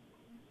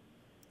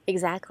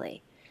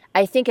 Exactly.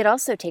 I think it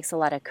also takes a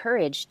lot of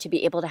courage to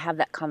be able to have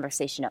that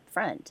conversation up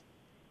front.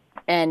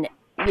 And,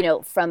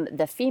 from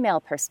the female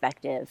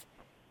perspective,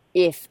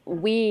 if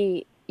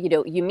you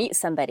meet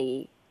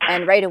somebody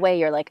and right away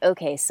you're like,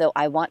 okay, so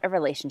I want a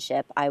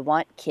relationship, I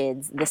want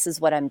kids, this is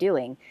what I'm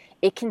doing,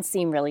 it can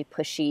seem really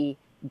pushy,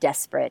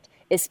 desperate,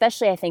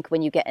 especially I think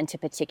when you get into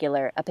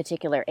a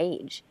particular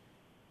age.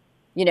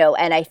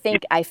 And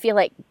I feel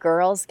like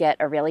girls get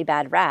a really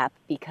bad rap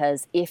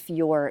because if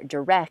you're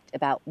direct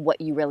about what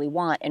you really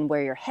want and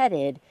where you're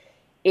headed,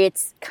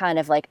 it's kind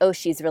of like, oh,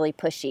 she's really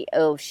pushy.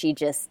 Oh,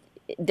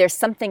 there's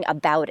something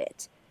about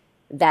it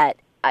that,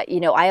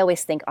 I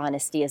always think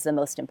honesty is the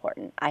most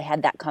important. I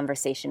had that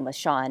conversation with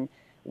Sean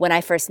when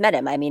I first met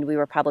him. I mean, we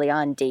were probably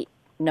on date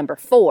number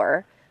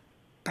 4,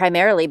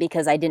 primarily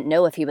because I didn't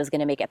know if he was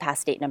going to make it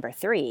past date number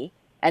 3.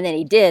 And then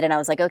he did. And I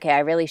was like, okay, I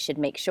really should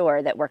make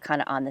sure that we're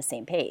kind of on the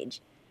same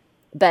page.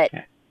 But,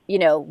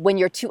 when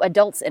you're two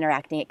adults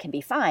interacting, it can be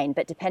fine.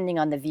 But depending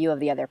on the view of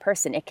the other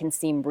person, it can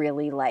seem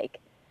really like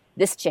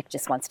this chick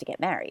just wants to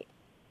get married.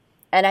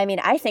 And I mean,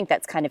 I think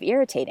that's kind of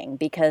irritating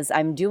because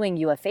I'm doing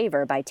you a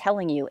favor by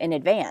telling you in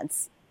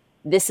advance,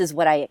 this is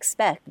what I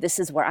expect. This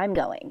is where I'm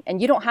going.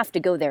 And you don't have to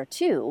go there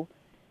too,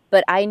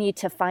 but I need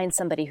to find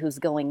somebody who's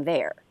going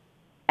there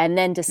and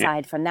then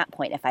decide from that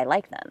point if I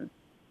like them.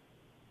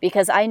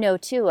 Because I know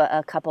too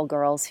a couple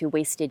girls who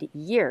wasted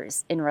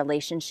years in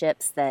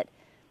relationships that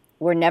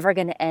were never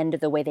going to end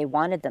the way they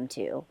wanted them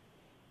to.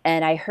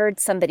 And I heard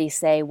somebody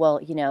say, well,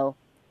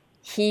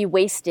 he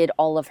wasted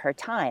all of her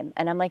time.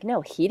 And I'm like, no,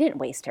 he didn't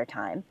waste her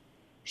time.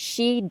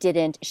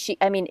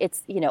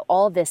 It's,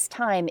 all this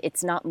time,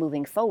 it's not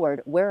moving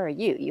forward. Where are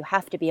you? You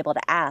have to be able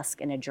to ask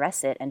and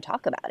address it and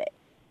talk about it.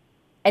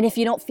 And if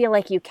you don't feel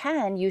like you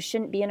can, you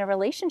shouldn't be in a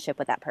relationship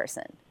with that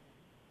person.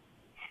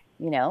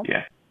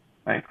 Yeah,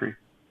 I agree.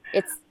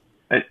 It's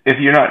if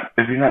you're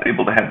not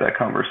able to have that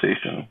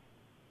conversation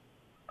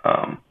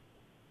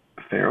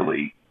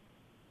fairly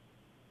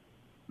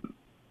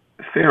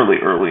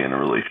early in a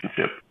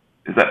relationship,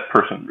 is that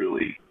person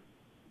really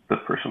the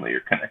person that you're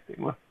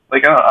connecting with?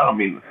 Like, I don't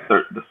mean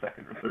the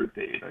second or third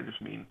date. I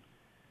just mean,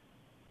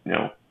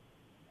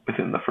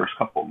 within the first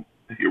couple,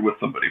 if you're with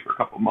somebody for a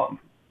couple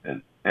months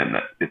and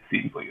that it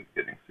seems like it's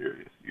getting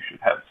serious, you should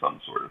have some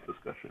sort of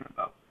discussion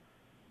about,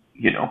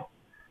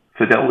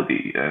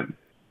 fidelity and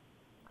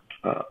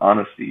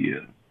honesty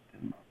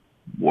and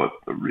what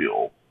the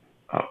real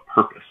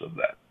purpose of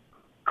that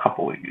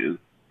coupling is.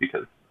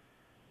 Because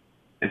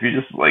if you're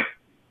just like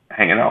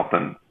hanging out,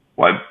 then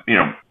why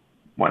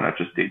not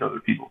just date other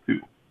people too?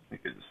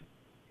 Like, it's,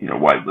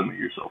 why limit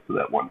yourself to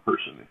that one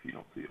person if you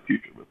don't see a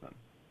future with them?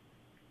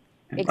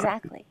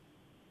 exactly.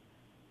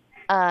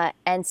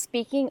 And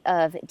speaking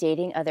of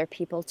dating other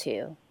people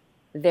too,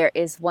 there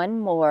is one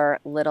more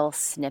little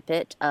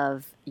snippet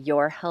of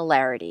your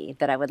hilarity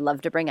that I would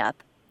love to bring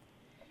up.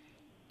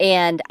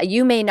 And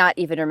you may not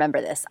even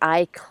remember this.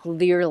 I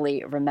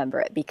clearly remember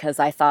it because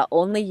I thought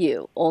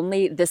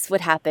only this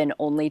would happen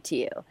only to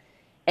you.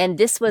 And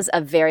this was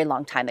a very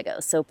long time ago.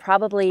 So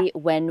probably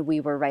when we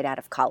were right out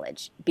of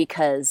college,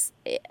 because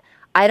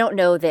I don't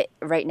know that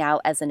right now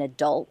as an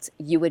adult,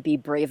 you would be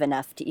brave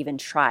enough to even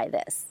try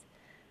this.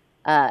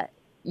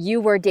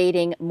 You were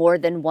dating more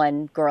than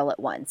one girl at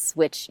once,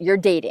 which you're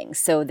dating.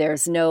 So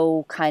there's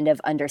no kind of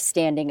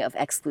understanding of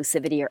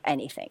exclusivity or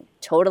anything.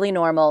 Totally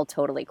normal,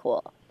 totally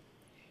cool.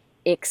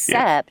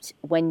 Except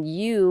when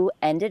you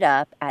ended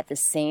up at the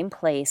same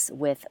place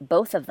with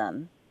both of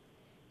them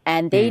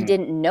and they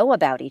didn't know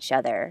about each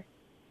other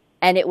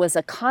and it was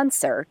a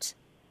concert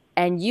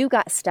and you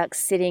got stuck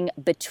sitting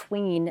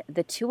between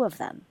the two of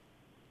them.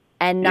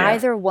 And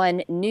neither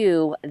one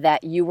knew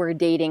that you were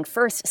dating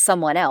first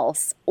someone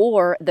else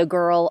or the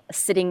girl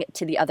sitting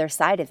to the other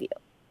side of you.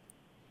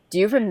 Do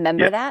you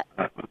remember that?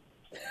 That was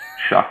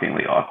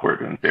shockingly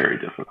awkward and very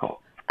difficult.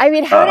 I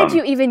mean, how did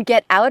you even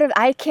get out of,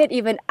 I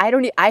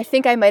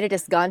think I might have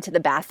just gone to the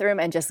bathroom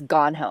and just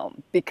gone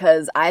home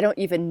because I don't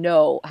even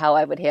know how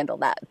I would handle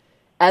that.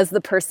 As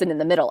the person in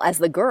the middle, as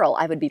the girl,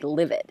 I would be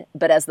livid,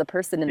 but as the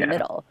person in the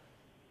middle.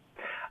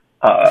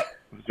 It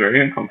was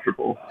very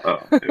uncomfortable.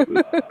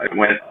 I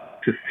went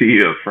to see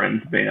a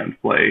friend's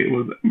band play. It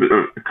was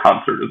a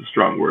concert is a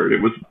strong word.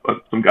 It was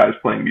some guys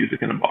playing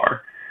music in a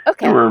bar.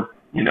 Okay. There were,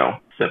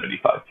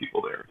 75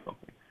 people there or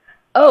something.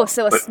 Oh,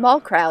 so a But small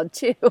crowd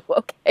too.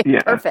 Okay,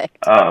 yeah,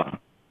 perfect.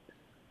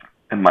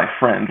 and my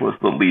friend was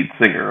the lead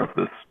singer of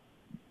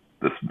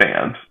this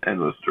band and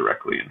was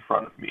directly in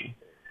front of me,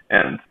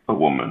 and a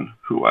woman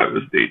who I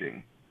was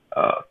dating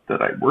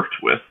that I worked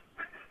with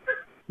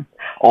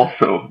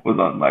also was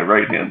on my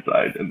right hand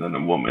side, and then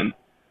a woman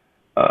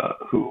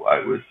who I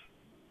was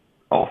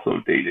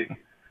also dating,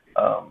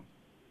 um,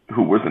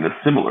 who was in a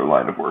similar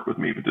line of work with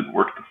me but didn't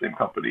work at the same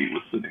company,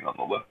 was sitting on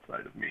the left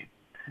side of me.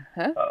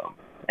 Huh?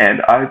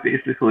 And I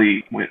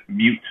basically went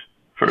mute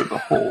for the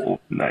whole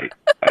night.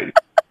 I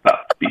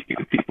stopped speaking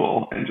to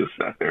people and just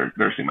sat there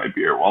nursing my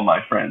beer while my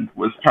friend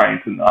was trying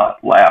to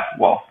not laugh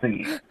while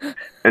singing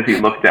as he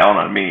looked down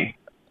on me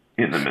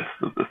in the midst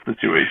of the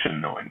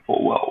situation, knowing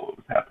full well what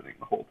was happening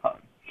the whole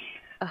time.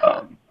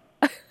 Uh-huh.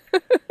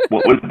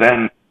 What was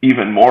then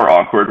even more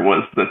awkward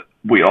was that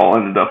we all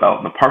ended up out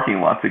in the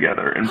parking lot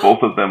together, and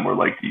both of them were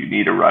like, "Do you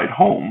need a ride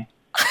home?"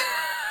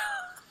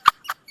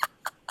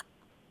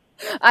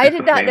 I At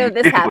did the not know same,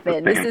 this at the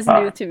happened. This same is new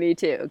time. to me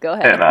too. Go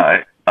And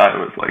ahead. I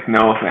was like,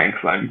 "No, thanks.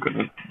 I'm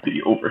gonna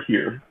be over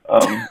here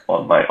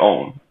on my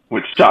own,"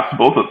 which shocked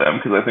both of them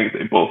because I think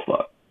they both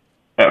thought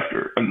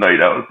after a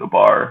night out at the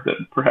bar that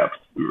perhaps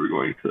we were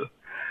going to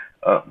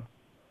um,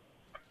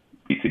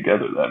 be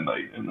together that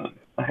night, and then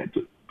I had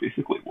to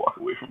basically walk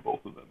away from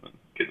both of them and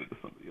get into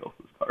somebody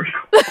else's car.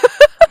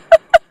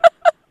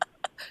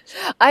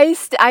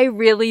 I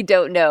really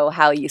don't know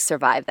how you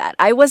survive that.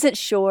 I wasn't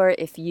sure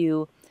if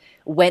you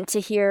went to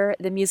hear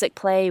the music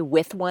play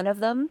with one of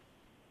them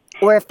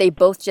or if they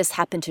both just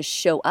happened to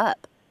show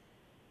up.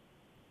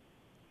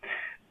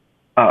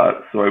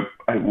 So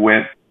I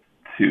went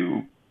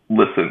to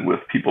listen with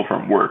people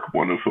from work,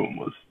 one of whom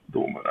was the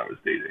woman I was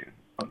dating.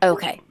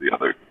 Okay.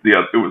 Unfortunately,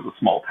 it was a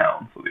small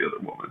town, so the other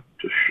woman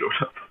just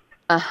showed up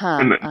Uh-huh.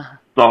 and then Uh-huh.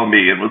 saw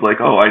me and was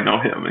like, "Oh, I know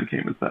him," and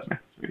came and sat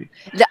next to me.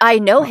 I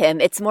know him.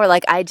 It's more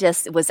like I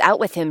just was out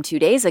with him 2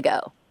 days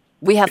ago.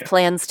 We have Yeah.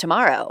 plans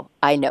tomorrow.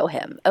 I know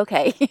him.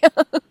 Okay.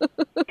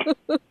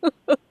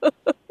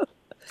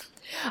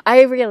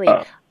 I really,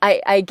 Uh,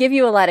 I give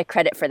you a lot of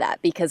credit for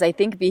that because I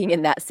think being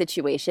in that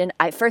situation,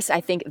 I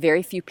think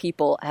very few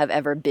people have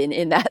ever been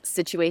in that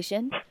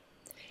situation.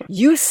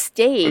 You I would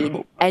stayed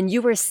hope. and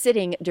you were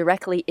sitting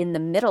directly in the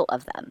middle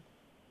of them.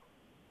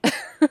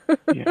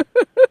 Yeah.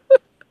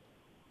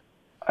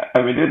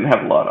 I mean, didn't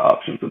have a lot of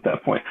options at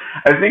that point.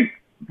 I think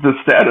the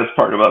saddest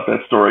part about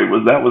that story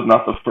was that was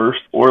not the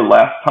first or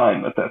last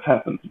time that that's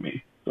happened to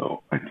me.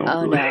 So I don't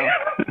Oh really no.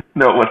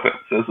 know what that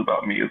says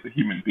about me as a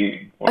human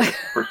being or as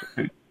a person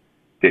who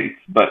dates.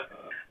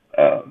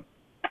 Um,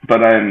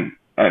 but I'm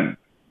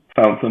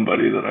found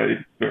somebody that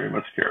I very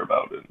much care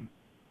about and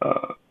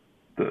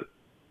that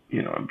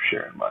I'm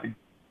sharing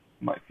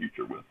my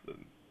future with,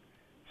 and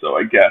so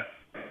I guess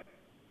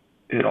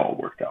it all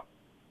worked out.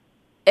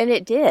 And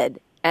it did.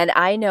 And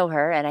I know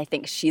her and I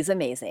think she's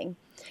amazing.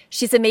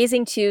 She's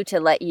amazing too to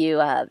let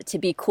you, to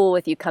be cool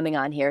with you coming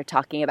on here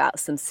talking about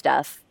some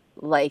stuff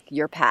like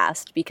your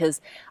past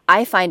because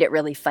I find it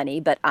really funny,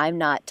 but I'm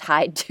not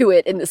tied to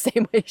it in the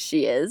same way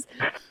she is.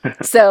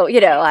 So,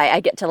 I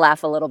get to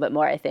laugh a little bit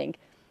more, I think.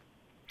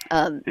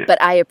 Yeah,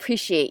 But I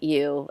appreciate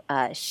you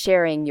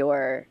sharing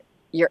your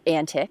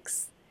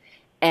antics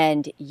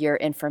and your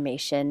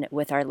information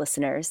with our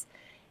listeners.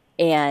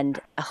 And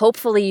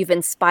hopefully you've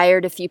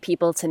inspired a few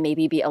people to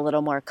maybe be a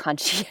little more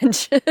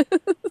conscientious.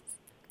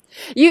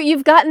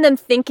 You've gotten them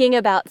thinking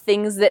about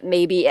things that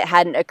maybe it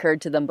hadn't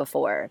occurred to them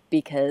before,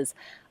 because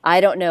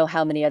I don't know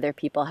how many other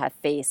people have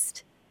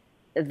faced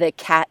the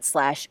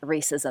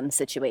cat/racism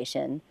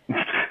situation.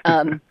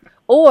 Um,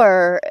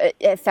 or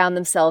found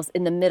themselves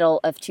in the middle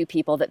of two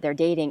people that they're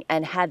dating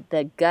and had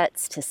the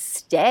guts to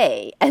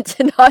stay and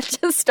to not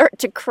just start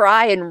to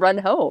cry and run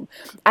home.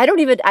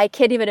 I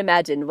can't even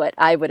imagine what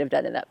I would have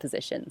done in that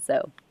position.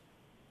 So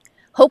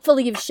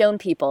hopefully you've shown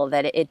people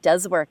that it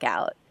does work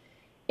out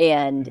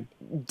and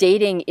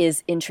dating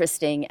is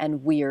interesting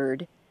and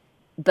weird,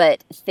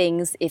 but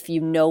things, if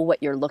you know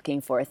what you're looking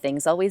for,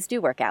 things always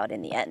do work out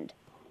in the end.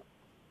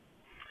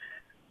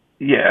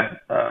 yeah.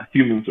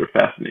 Humans are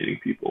fascinating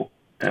people,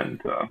 and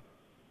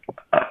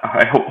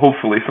I hope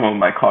hopefully some of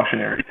my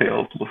cautionary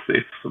tales will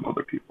save some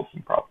other people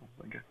some problems.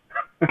 I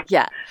guess.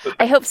 Yeah, But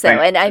I hope so.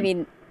 thanks. And I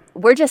mean,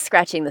 we're just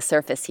scratching the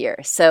surface here.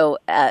 So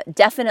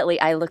definitely,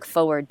 I look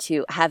forward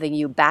to having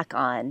you back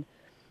on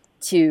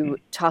to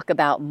talk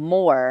about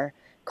more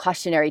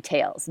cautionary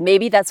tales.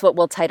 Maybe that's what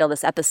we'll title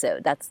this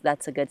episode.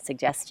 That's a good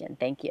suggestion.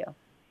 Thank you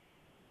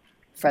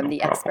from No the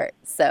problem. expert.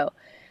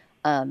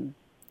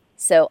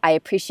 So I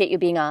appreciate you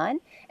being on.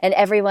 And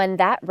everyone,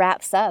 that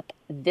wraps up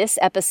this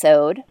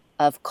episode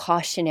of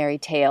Cautionary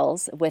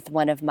Tales with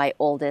one of my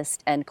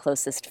oldest and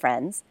closest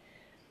friends.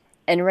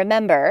 And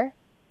remember,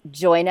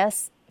 join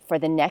us for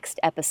the next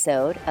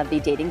episode of the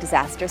Dating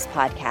Disasters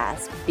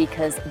podcast,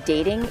 because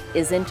dating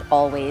isn't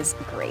always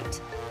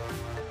great.